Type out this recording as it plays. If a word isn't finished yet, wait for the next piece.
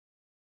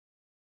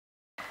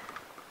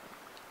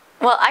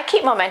Well, I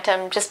keep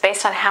momentum just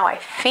based on how I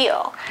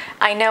feel.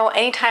 I know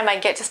anytime I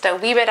get just a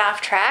wee bit off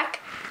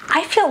track,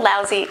 I feel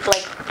lousy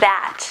like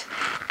that.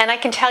 And I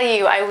can tell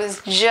you, I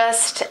was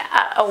just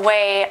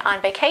away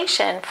on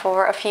vacation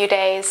for a few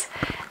days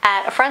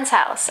at a friend's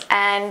house,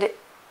 and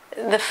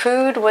the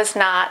food was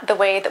not the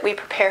way that we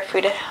prepare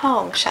food at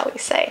home, shall we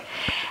say.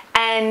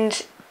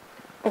 And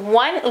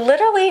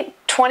literally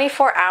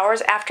 24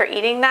 hours after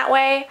eating that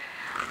way,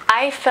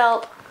 I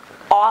felt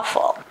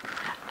awful.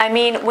 I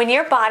mean, when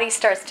your body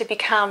starts to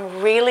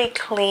become really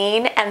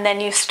clean and then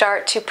you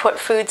start to put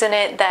foods in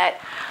it that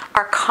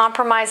are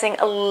compromising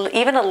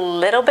even a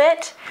little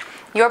bit,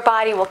 your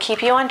body will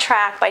keep you on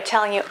track by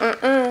telling you,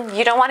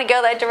 you don't want to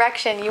go that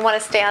direction. You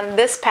want to stay on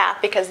this path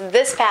because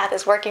this path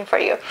is working for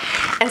you.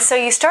 And so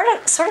you sort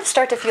of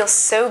start to feel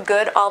so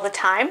good all the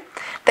time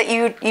that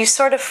you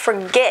sort of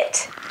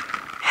forget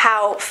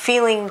how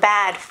feeling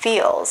bad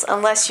feels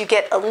unless you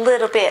get a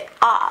little bit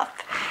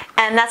off.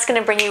 And that's going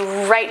to bring you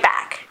right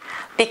back,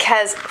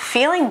 because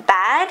feeling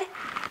bad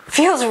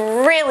feels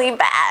really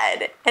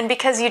bad. And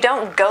because you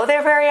don't go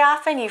there very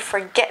often, you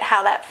forget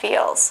how that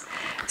feels.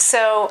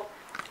 So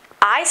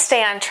I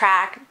stay on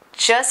track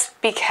just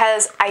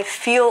because I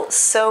feel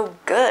so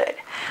good.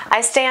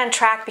 I stay on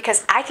track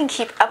because I can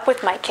keep up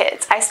with my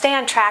kids. I stay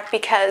on track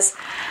because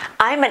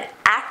I'm an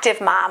active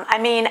mom. I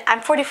mean,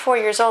 I'm 44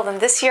 years old, and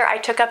this year I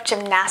took up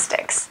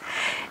gymnastics.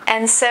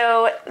 And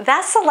so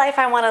that's the life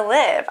I want to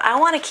live. I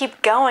want to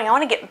keep going. I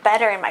want to get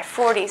better in my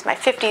 40s, my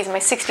 50s, my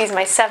 60s,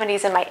 my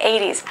 70s, and my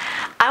 80s.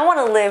 I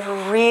want to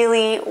live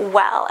really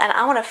well, and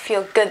I want to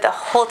feel good the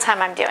whole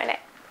time I'm doing it.